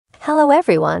Hello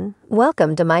everyone,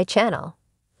 welcome to my channel.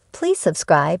 Please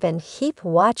subscribe and keep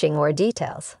watching more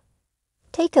details.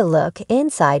 Take a look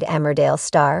inside Emmerdale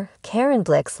star Karen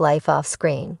Blicks' life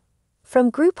off-screen.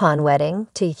 From Groupon wedding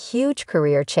to huge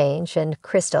career change and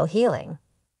crystal healing.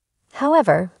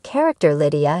 However, character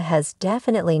Lydia has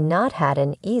definitely not had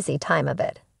an easy time of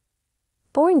it.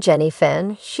 Born Jenny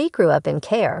Finn, she grew up in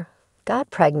care, got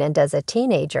pregnant as a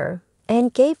teenager,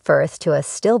 and gave birth to a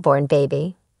stillborn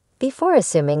baby before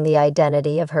assuming the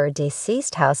identity of her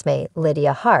deceased housemate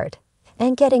Lydia Hart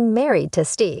and getting married to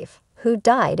Steve, who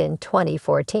died in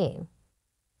 2014.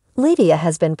 Lydia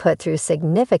has been put through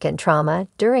significant trauma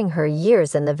during her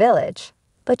years in the village,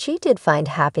 but she did find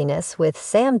happiness with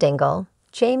Sam Dingle,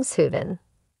 James Hooven.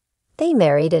 They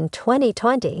married in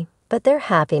 2020, but their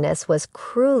happiness was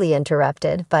cruelly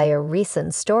interrupted by a recent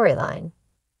storyline.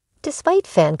 Despite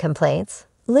fan complaints,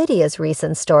 Lydia's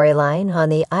recent storyline on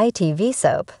the ITV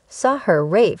soap saw her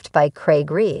raped by Craig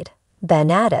Reed, Ben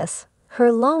Addis,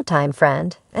 her longtime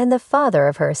friend and the father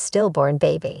of her stillborn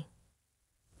baby.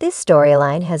 This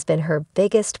storyline has been her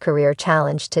biggest career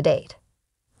challenge to date.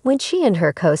 When she and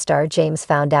her co-star James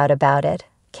found out about it,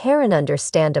 Karen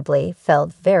understandably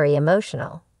felt very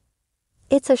emotional.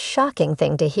 It's a shocking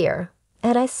thing to hear,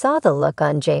 and I saw the look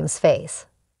on James' face.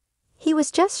 He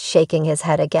was just shaking his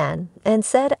head again and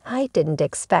said, "I didn't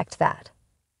expect that."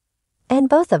 And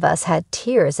both of us had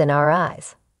tears in our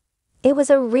eyes. It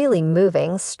was a really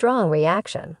moving, strong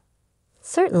reaction.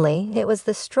 Certainly, it was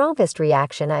the strongest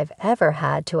reaction I've ever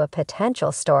had to a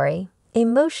potential story,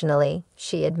 emotionally,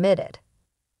 she admitted.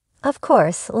 Of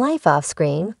course, life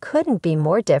off-screen couldn't be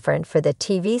more different for the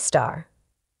TV star.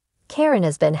 Karen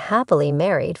has been happily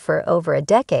married for over a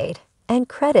decade and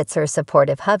credits her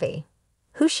supportive hubby,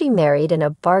 who she married in a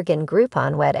bargain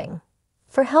Groupon wedding,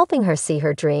 for helping her see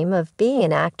her dream of being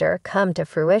an actor come to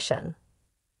fruition.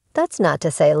 That's not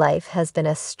to say life has been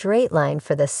a straight line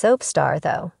for the soap star,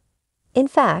 though. In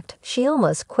fact, she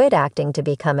almost quit acting to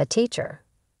become a teacher.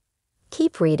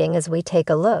 Keep reading as we take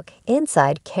a look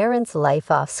inside Karen's life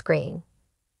off-screen.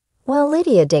 While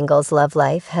Lydia Dingles' love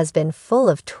life has been full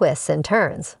of twists and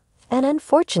turns, and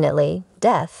unfortunately,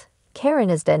 death, Karen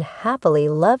has been happily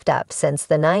loved up since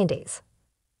the 90s.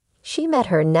 She met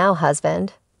her now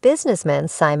husband, businessman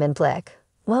Simon Blick,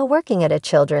 while working at a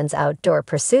children's outdoor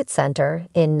pursuit center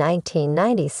in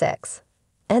 1996,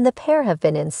 and the pair have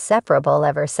been inseparable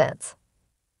ever since.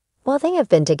 While they have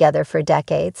been together for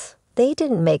decades, they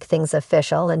didn't make things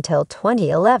official until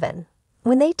 2011,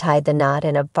 when they tied the knot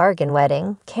in a bargain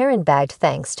wedding Karen bagged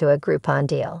thanks to a Groupon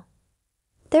deal.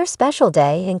 Their special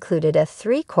day included a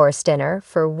 3-course dinner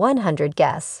for 100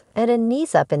 guests and a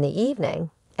knees-up in the evening,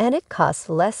 and it cost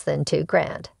less than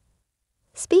 $2,000.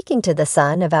 Speaking to The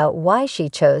Sun about why she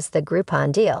chose the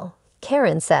Groupon deal,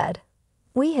 Karen said,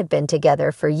 "We had been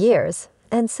together for years,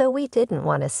 and so we didn't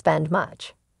want to spend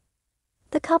much."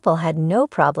 The couple had no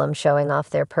problem showing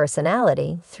off their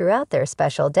personality throughout their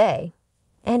special day,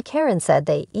 and Karen said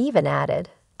they even added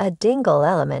a dingle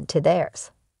element to theirs.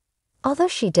 Although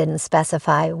she didn't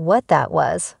specify what that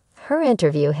was, her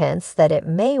interview hints that it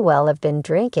may well have been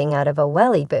drinking out of a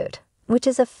welly boot, which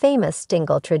is a famous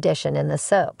dingle tradition in the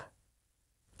soap.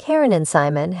 Karen and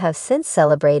Simon have since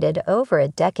celebrated over a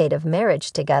decade of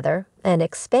marriage together and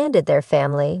expanded their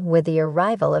family with the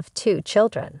arrival of 2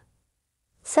 children.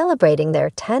 Celebrating their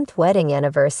 10th wedding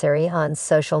anniversary on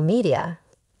social media,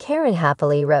 Karen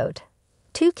happily wrote,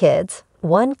 "2 kids,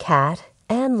 1 cat,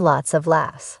 and lots of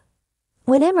laughs."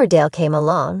 When Emmerdale came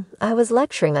along, I was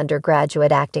lecturing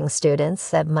undergraduate acting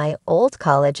students at my old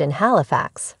college in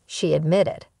Halifax, she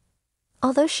admitted.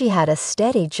 Although she had a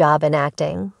steady job in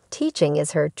acting, teaching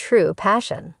is her true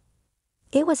passion.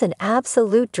 It was an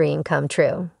absolute dream come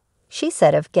true, she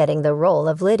said of getting the role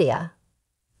of Lydia.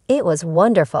 "It was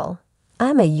wonderful.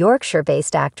 I'm a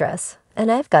Yorkshire-based actress,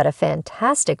 and I've got a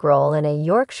fantastic role in a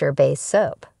Yorkshire-based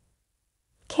soap."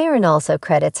 Karen also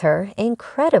credits her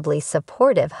incredibly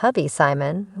supportive hubby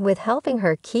Simon with helping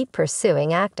her keep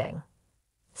pursuing acting.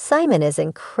 Simon is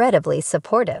incredibly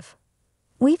supportive.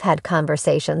 We've had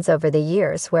conversations over the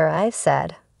years where I've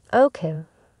said, "Okay,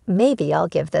 maybe I'll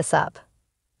give this up."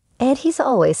 And he's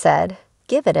always said,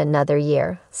 "Give it another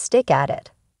year, stick at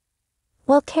it."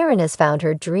 While Karen has found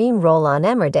her dream role on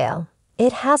Emmerdale,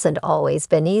 it hasn't always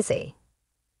been easy.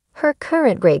 Her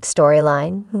current great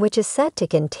storyline, which is set to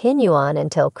continue on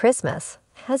until Christmas,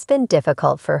 has been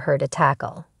difficult for her to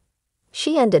tackle.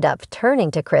 She ended up turning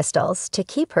to crystals to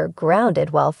keep her grounded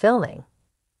while filming.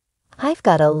 "I've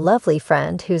got a lovely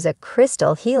friend who's a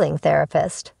crystal healing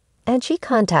therapist, and she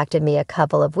contacted me a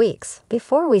couple of weeks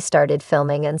before we started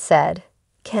filming and said,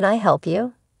 'Can I help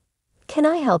you? Can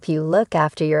I help you look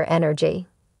after your energy?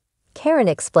 Karen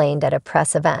explained at a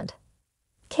press event.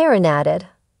 Karen added,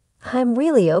 "I'm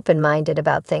really open-minded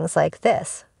about things like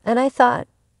this, and I thought,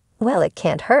 well, it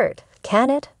can't hurt, can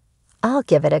it? I'll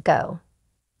give it a go."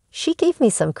 She gave me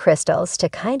some crystals to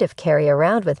kind of carry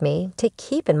around with me to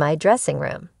keep in my dressing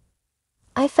room.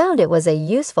 I found it was a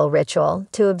useful ritual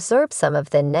to absorb some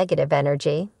of the negative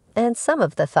energy and some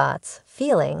of the thoughts,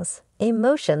 feelings,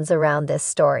 emotions around this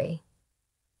story.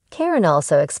 Karen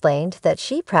also explained that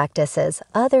she practices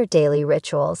other daily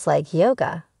rituals like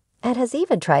yoga and has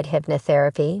even tried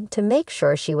hypnotherapy to make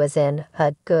sure she was in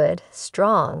a good,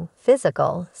 strong,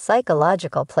 physical,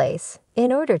 psychological place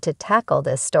in order to tackle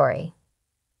this story.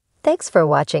 Thanks for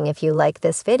watching if you like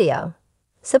this video.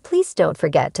 So please don't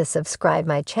forget to subscribe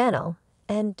my channel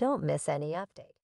and don't miss any updates.